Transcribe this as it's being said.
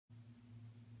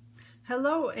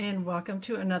Hello and welcome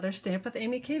to another Stamp with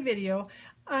Amy K video.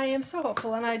 I am so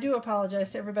hopeful, and I do apologize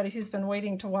to everybody who's been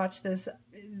waiting to watch this.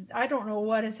 I don't know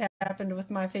what has happened with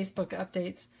my Facebook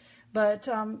updates, but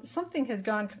something has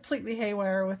gone completely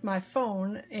haywire with my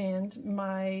phone and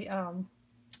my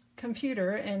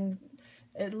computer, and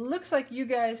it looks like you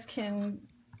guys can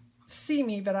see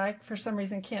me, but I for some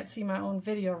reason can't see my own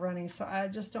video running, so I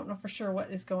just don't know for sure what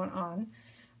is going on.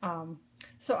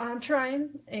 So I'm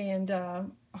trying, and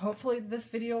hopefully this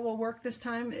video will work this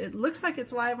time. It looks like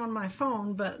it's live on my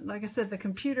phone, but like I said, the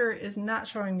computer is not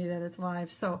showing me that it's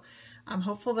live, so I'm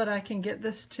hopeful that I can get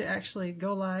this to actually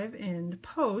go live and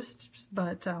post,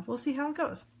 but we'll see how it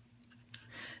goes.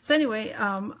 So anyway,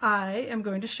 I am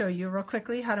going to show you real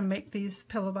quickly how to make these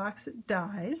pillow box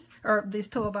dies, or these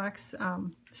pillow box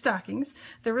stockings.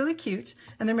 They're really cute,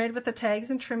 and they're made with the Tags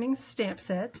and Trimmings stamp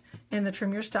set and the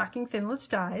Trim Your Stocking Thinlits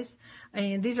dies.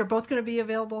 And these are both going to be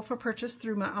available for purchase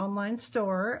through my online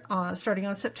store starting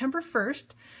on September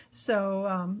 1st.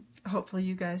 So hopefully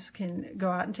you guys can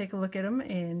go out and take a look at them,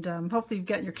 and hopefully you've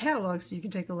got your catalog so you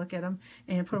can take a look at them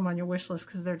and put them on your wish list,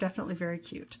 because they're definitely very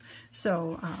cute.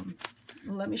 So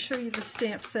let me show you the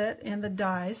stamp set and the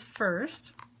dies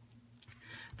first.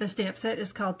 The stamp set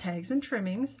is called Tags and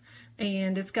Trimmings,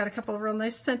 and it's got a couple of real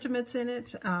nice sentiments in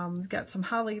it. It's got some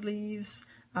holly leaves,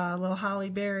 a little holly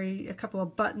berry, a couple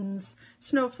of buttons,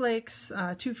 snowflakes,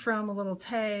 to from, a little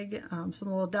tag,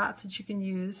 some little dots that you can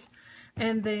use.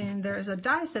 And then there's a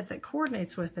die set that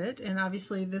coordinates with it, and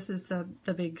obviously this is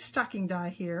the big stocking die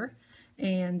here,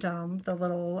 and the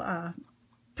little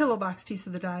pillow box piece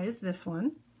of the die is this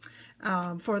one.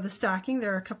 For the stocking,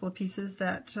 there are a couple of pieces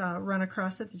that run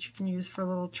across it that you can use for a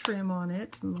little trim on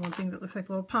it, and one thing that looks like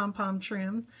a little pom-pom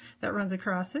trim that runs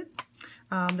across it.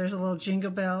 There's a little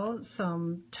jingle bell,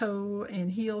 some toe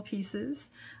and heel pieces.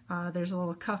 There's a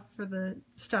little cuff for the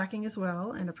stocking as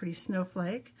well, and a pretty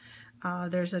snowflake.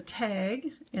 There's a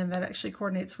tag, and that actually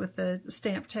coordinates with the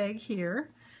stamp tag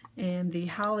here, and the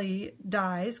holly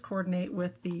dies coordinate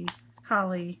with the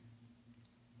holly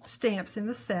stamps in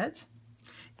the set.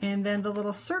 And then the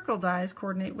little circle dies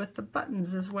coordinate with the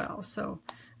buttons as well. So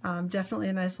definitely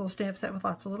a nice little stamp set with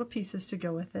lots of little pieces to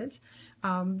go with it.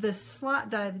 This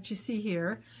slot die that you see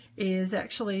here is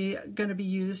actually going to be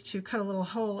used to cut a little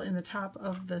hole in the top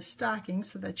of the stocking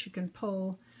so that you can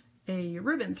pull a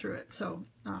ribbon through it. So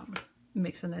it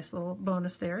makes a nice little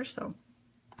bonus there. So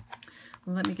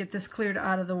let me get this cleared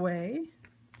out of the way,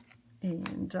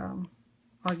 and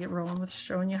I'll get rolling with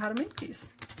showing you how to make these.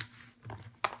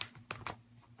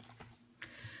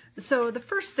 So the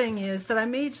first thing is that I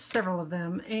made several of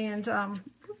them, and I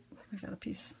got a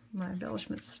piece, my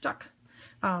embellishment's stuck.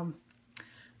 I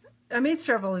made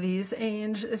several of these,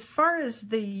 and as far as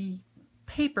the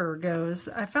paper goes,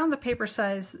 I found the paper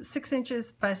size 6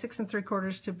 inches by 6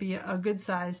 3/4 to be a good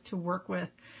size to work with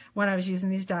when I was using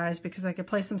these dies, because I could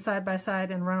place them side by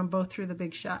side and run them both through the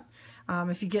Big Shot.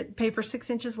 If you get paper 6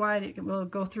 inches wide, it will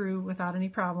go through without any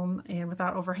problem and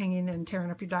without overhanging and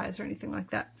tearing up your dies or anything like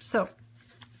that. So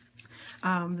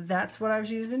that's what I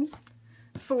was using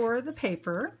for the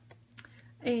paper,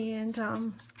 and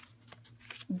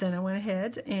then I went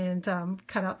ahead and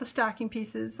cut out the stocking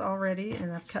pieces already,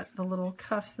 and I've cut the little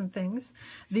cuffs and things.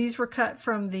 These were cut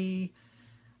from the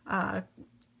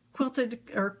Quilted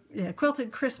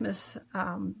Christmas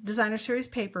Designer Series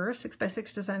paper,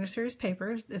 6x6 Designer Series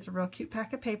paper. It's a real cute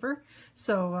pack of paper,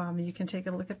 so you can take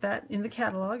a look at that in the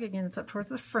catalog. Again, it's up towards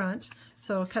the front.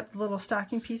 So cut the little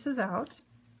stocking pieces out.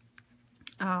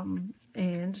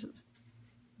 And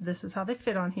this is how they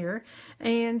fit on here.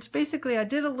 And basically I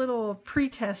did a little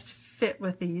pre-test fit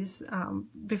with these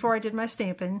before I did my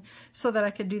stamping, so that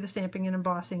I could do the stamping and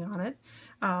embossing on it.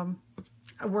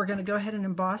 We're going to go ahead and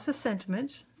emboss a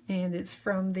sentiment, and it's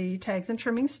from the Tags and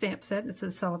Trimmings stamp set. It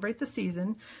says Celebrate the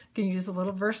Season. You can use a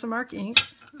little Versamark ink.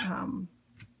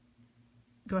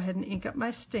 Go ahead and ink up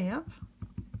my stamp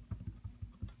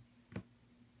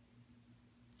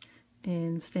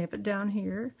and stamp it down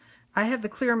here. I have the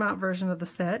clear mount version of the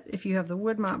set. If you have the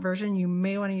wood mount version, you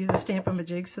may want to use a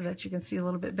Stamp-O-Majig so that you can see a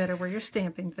little bit better where you're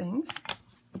stamping things.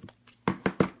 And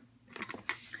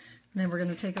then we're going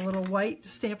to take a little white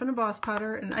Stampin' Emboss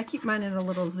powder, and I keep mine in a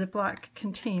little Ziploc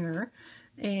container,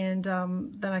 and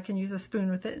then I can use a spoon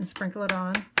with it and sprinkle it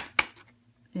on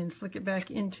and flick it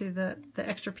back into the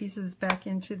extra pieces back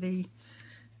into the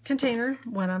container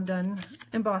when I'm done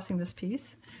embossing this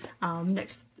piece.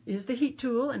 Next is the heat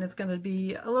tool, and it's going to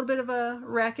be a little bit of a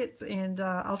racket, and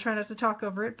I'll try not to talk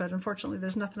over it, but unfortunately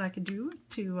there's nothing I can do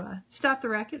to stop the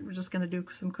racket. We're just going to do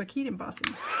some quick heat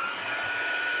embossing.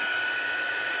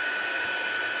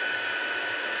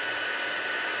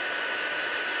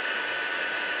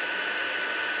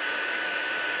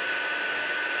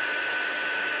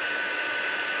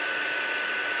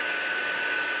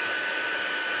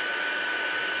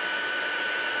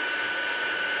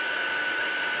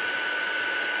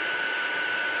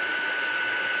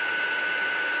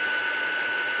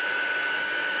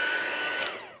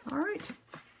 All right,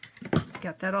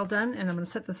 got that all done, and I'm going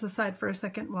to set this aside for a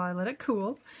second while I let it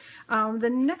cool. The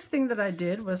next thing that I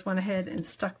did was went ahead and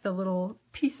stuck the little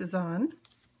pieces on,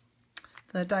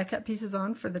 the die cut pieces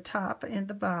on for the top and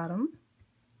the bottom.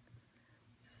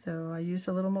 So I used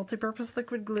a little multi-purpose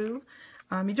liquid glue.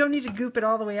 You don't need to goop it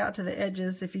all the way out to the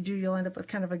edges. If you do, you'll end up with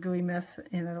kind of a gooey mess,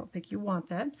 and I don't think you want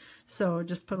that. So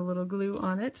just put a little glue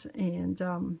on it,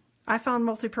 and I found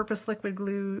multi-purpose liquid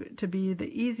glue to be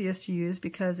the easiest to use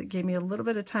because it gave me a little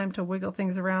bit of time to wiggle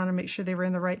things around and make sure they were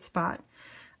in the right spot.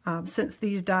 Since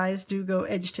these dies do go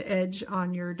edge to edge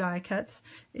on your die cuts,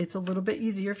 it's a little bit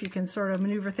easier if you can sort of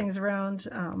maneuver things around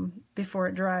before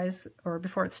it dries or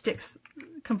before it sticks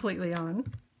completely on.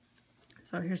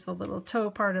 So here's the little toe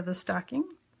part of the stocking.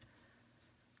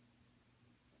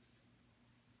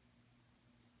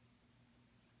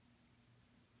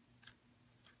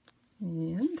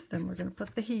 And then we're going to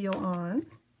put the heel on.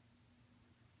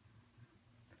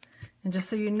 And just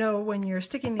so you know, when you're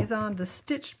sticking these on, the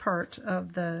stitched part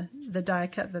of the die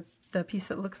cut, the piece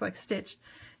that looks like stitched,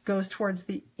 goes towards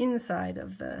the inside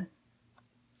of the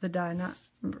die, not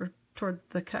or toward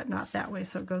the cut, not that way.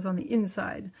 So it goes on the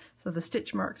inside. So the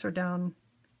stitch marks are down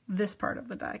this part of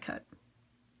the die cut.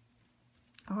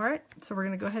 All right, so we're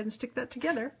going to go ahead and stick that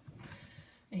together.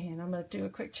 And I'm going to do a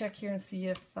quick check here and see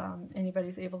if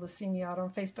anybody's able to see me out on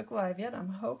Facebook Live yet. I'm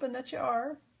hoping that you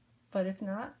are, but if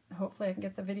not, hopefully I can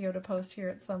get the video to post here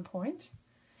at some point.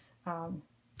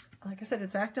 Like I said,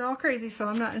 it's acting all crazy, so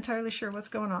I'm not entirely sure what's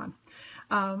going on.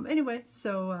 Anyway,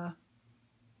 so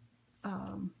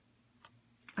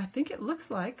I think it looks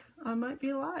like I might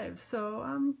be live, so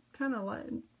I'm kind of like,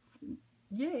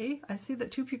 yay, I see that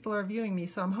 2 people are viewing me,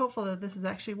 so I'm hopeful that this is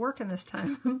actually working this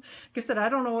time. Like I said, I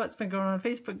don't know what's been going on.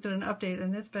 Facebook did an update,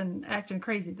 and it's been acting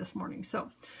crazy this morning. So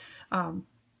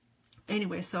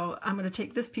anyway, so I'm going to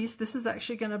take this piece. This is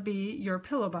actually going to be your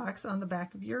pillow box on the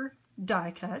back of your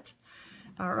die cut,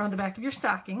 or on the back of your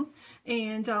stocking.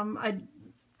 And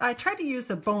I try to use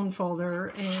the bone folder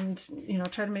and, you know,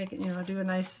 try to make it, you know, do a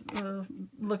nice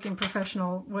looking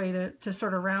professional way to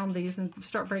sort of round these and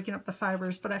start breaking up the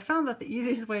fibers. But I found that the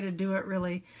easiest way to do it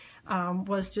really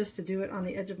was just to do it on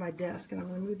the edge of my desk. And I'm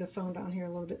going to move the phone down here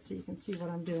a little bit so you can see what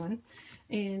I'm doing.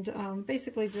 And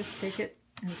basically just take it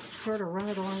and sort of run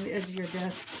it along the edge of your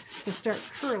desk to start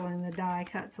curling the die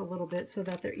cuts a little bit so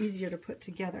that they're easier to put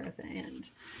together at the end.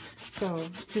 So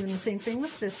doing the same thing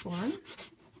with this one.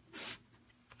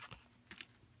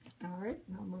 All right,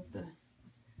 I'll move the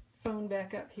phone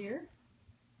back up here.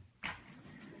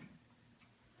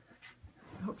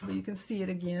 Hopefully you can see it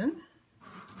again.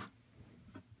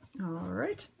 All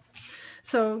right,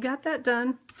 so got that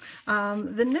done.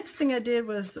 The next thing I did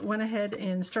was went ahead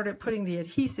and started putting the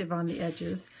adhesive on the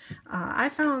edges. I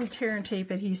found tear and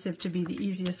tape adhesive to be the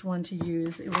easiest one to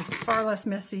use. It was far less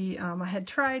messy. I had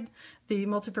tried the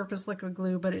multi-purpose liquid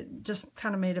glue, but it just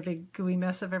kind of made a big gooey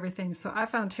mess of everything. So I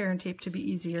found tear and tape to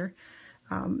be easier.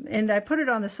 And I put it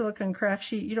on the silicone craft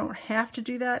sheet. You don't have to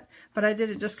do that, but I did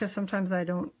it just because sometimes I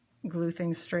don't glue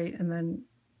things straight and then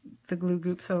the glue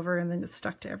goops over and then it's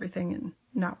stuck to everything and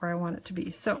not where I want it to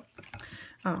be. So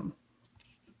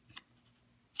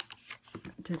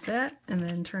did that and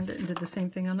then turned it and did the same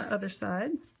thing on the other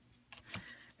side.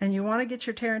 And you want to get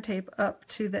your tear and tape up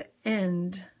to the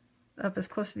end, up as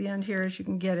close to the end here as you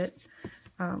can get it,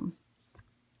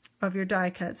 of your die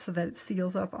cut so that it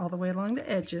seals up all the way along the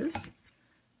edges.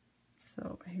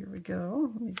 So here we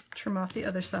go. Let me trim off the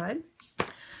other side.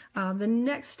 The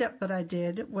next step that I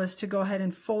did was to go ahead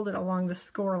and fold it along the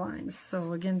score lines.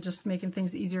 So again, just making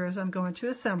things easier as I'm going to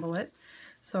assemble it.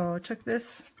 So I took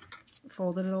this,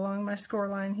 folded it along my score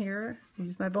line here,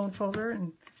 used my bone folder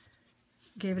and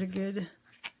gave it a good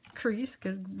crease,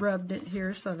 rubbed it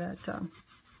here so that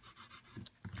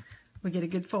we get a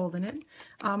good fold in it.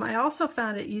 I also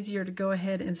found it easier to go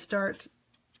ahead and start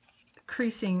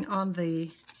creasing on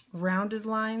the rounded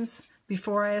lines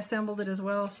before I assembled it as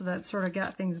well, so that sort of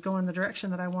got things going the direction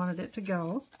that I wanted it to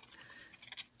go.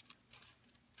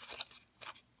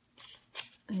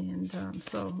 And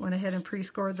so went ahead and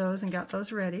pre-scored those and got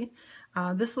those ready.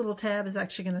 This little tab is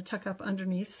actually going to tuck up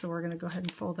underneath, so we're going to go ahead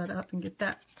and fold that up and get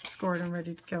that scored and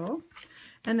ready to go.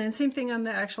 And then same thing on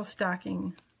the actual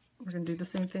stocking. We're going to do the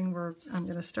same thing where I'm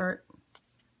going to start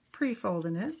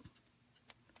pre-folding it.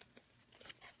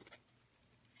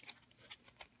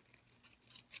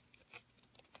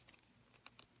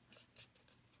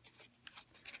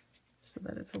 So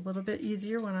that it's a little bit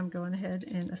easier when I'm going ahead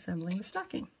and assembling the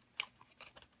stocking.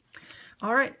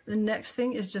 All right, the next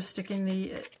thing is just sticking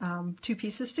the 2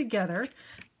 pieces together.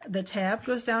 The tab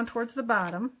goes down towards the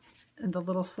bottom, and the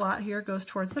little slot here goes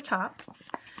towards the top.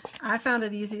 I found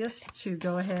it easiest to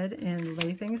go ahead and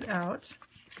lay things out.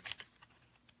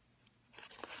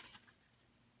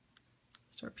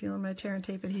 Start peeling my tear and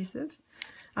tape adhesive.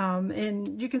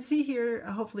 And you can see here,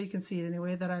 hopefully you can see it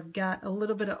anyway, that I've got a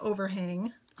little bit of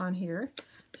overhang on here.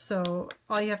 So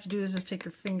all you have to do is just take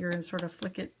your finger and sort of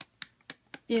flick it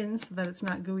in so that it's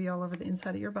not gooey all over the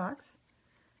inside of your box.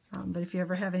 But if you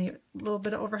ever have any little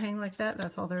bit of overhang like that,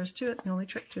 that's all there is to it, the only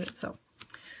trick to it. So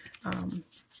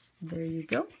there you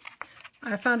go.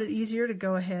 I found it easier to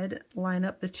go ahead, line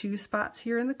up the two spots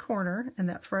here in the corner, and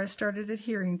that's where I started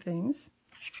adhering things.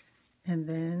 And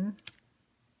then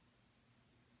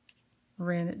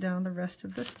ran it down the rest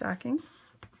of the stocking.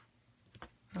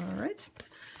 All right.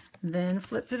 Then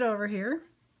flipped it over here.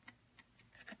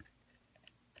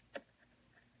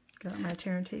 Got my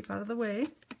tear and tape out of the way.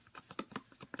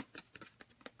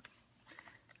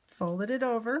 Folded it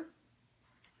over.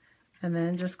 And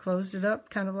then just closed it up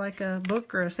kind of like a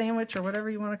book or a sandwich or whatever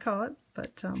you want to call it.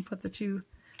 But put the two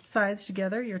sides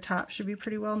together. Your top should be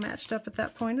pretty well matched up at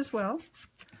that point as well.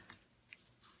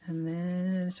 And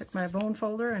then I took my bone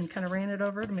folder and kind of ran it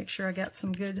over to make sure I got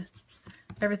some good,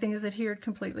 everything is adhered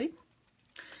completely.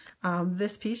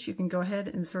 This piece, you can go ahead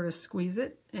and sort of squeeze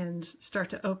it and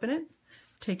start to open it.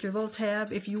 Take your little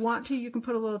tab. If you want to, you can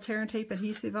put a little tear and tape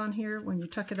adhesive on here when you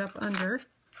tuck it up under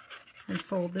and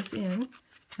fold this in.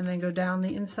 And then go down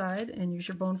the inside and use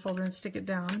your bone folder and stick it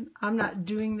down. I'm not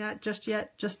doing that just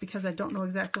yet, just because I don't know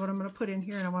exactly what I'm going to put in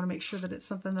here, and I want to make sure that it's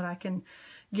something that I can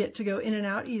get to go in and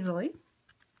out easily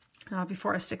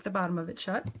before I stick the bottom of it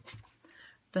shut.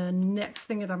 The next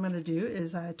thing that I'm going to do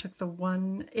is I took the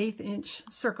 1/8 inch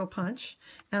circle punch,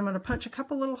 and I'm going to punch a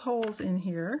couple little holes in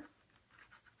here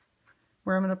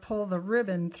where I'm going to pull the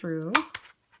ribbon through.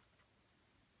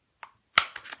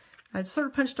 I sort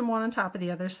of punched them one on top of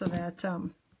the other so that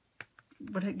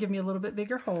would give me a little bit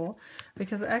bigger hole,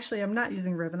 because actually I'm not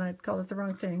using ribbon, I called it the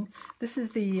wrong thing. This is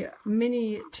the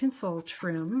mini tinsel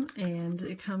trim, and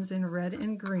it comes in red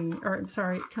and green, or I'm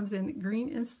sorry, it comes in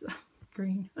green and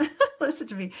green. Listen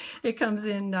to me. It comes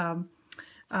in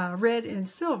red and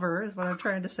silver is what I'm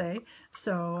trying to say.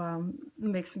 So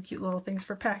make some cute little things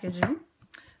for packaging.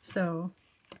 So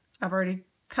I've already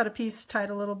cut a piece, tied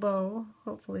a little bow,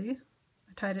 hopefully.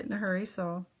 I tied it in a hurry,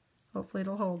 so hopefully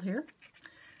it'll hold here.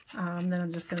 Then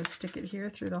I'm just going to stick it here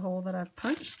through the hole that I've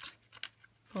punched.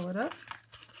 Pull it up,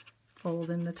 fold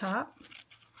in the top,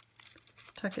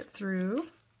 tuck it through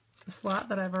the slot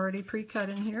that I've already pre-cut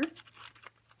in here.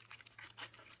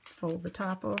 Fold the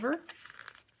top over,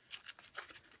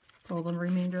 pull the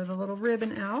remainder of the little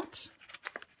ribbon out.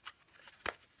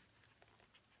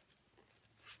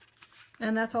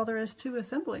 And that's all there is to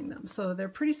assembling them. So they're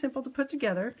pretty simple to put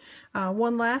together.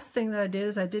 One last thing that I did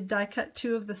is I did die cut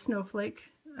 2 of the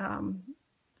snowflake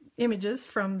images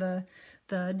from the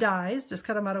dies. Just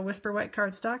cut them out of Whisper White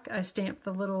cardstock. I stamped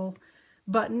the little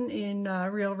button in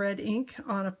real red ink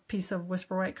on a piece of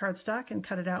Whisper White cardstock and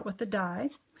cut it out with the die.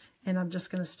 And I'm just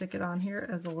going to stick it on here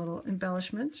as a little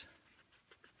embellishment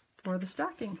for the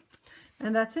stocking.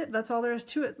 And that's it. That's all there is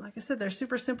to it. Like I said, they're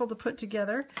super simple to put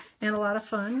together and a lot of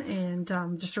fun.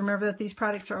 And just remember that these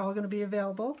products are all going to be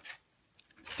available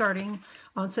starting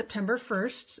on September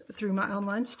 1st through my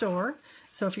online store.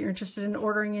 So if you're interested in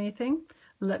ordering anything,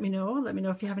 let me know. Let me know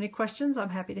if you have any questions. I'm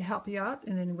happy to help you out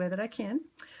in any way that I can.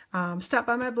 Stop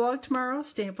by my blog tomorrow,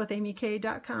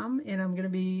 stampwithamyk.com, and I'm going to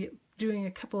be doing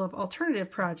a couple of alternative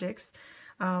projects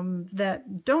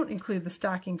that don't include the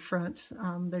stocking front.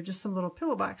 They're just some little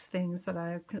pillow box things that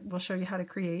I will show you how to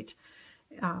create.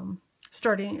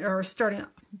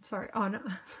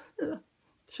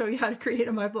 Show you how to create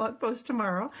on my blog post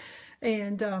tomorrow.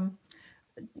 And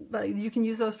you can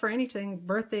use those for anything,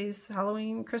 birthdays,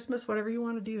 Halloween, Christmas, whatever you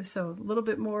want to do. So a little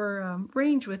bit more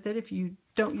range with it if you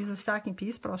don't use a stocking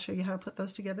piece, but I'll show you how to put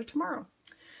those together tomorrow.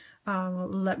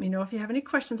 Let me know if you have any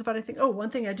questions about anything. Oh, one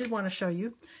thing I did want to show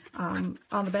you on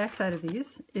the back side of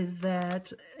these is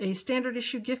that a standard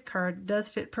issue gift card does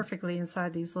fit perfectly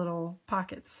inside these little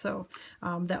pockets. So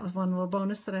that was one little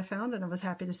bonus that I found, and I was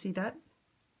happy to see that.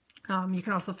 You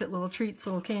can also fit little treats,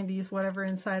 little candies, whatever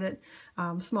inside it,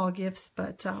 small gifts,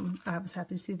 but I was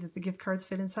happy to see that the gift cards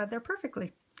fit inside there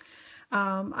perfectly.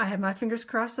 I have my fingers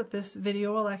crossed that this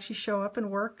video will actually show up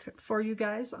and work for you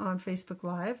guys on Facebook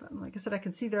Live. Like I said, I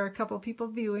can see there are a couple of people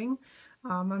viewing.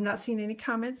 I'm not seeing any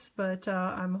comments, but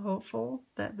I'm hopeful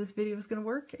that this video is going to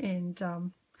work. And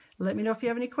let me know if you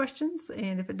have any questions.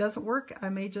 And if it doesn't work, I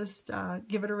may just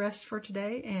give it a rest for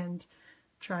today and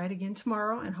try it again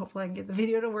tomorrow, and hopefully I can get the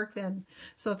video to work then.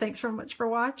 So thanks very much for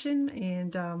watching,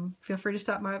 and feel free to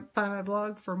stop by my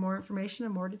blog for more information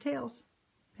and more details.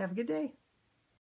 Have a good day.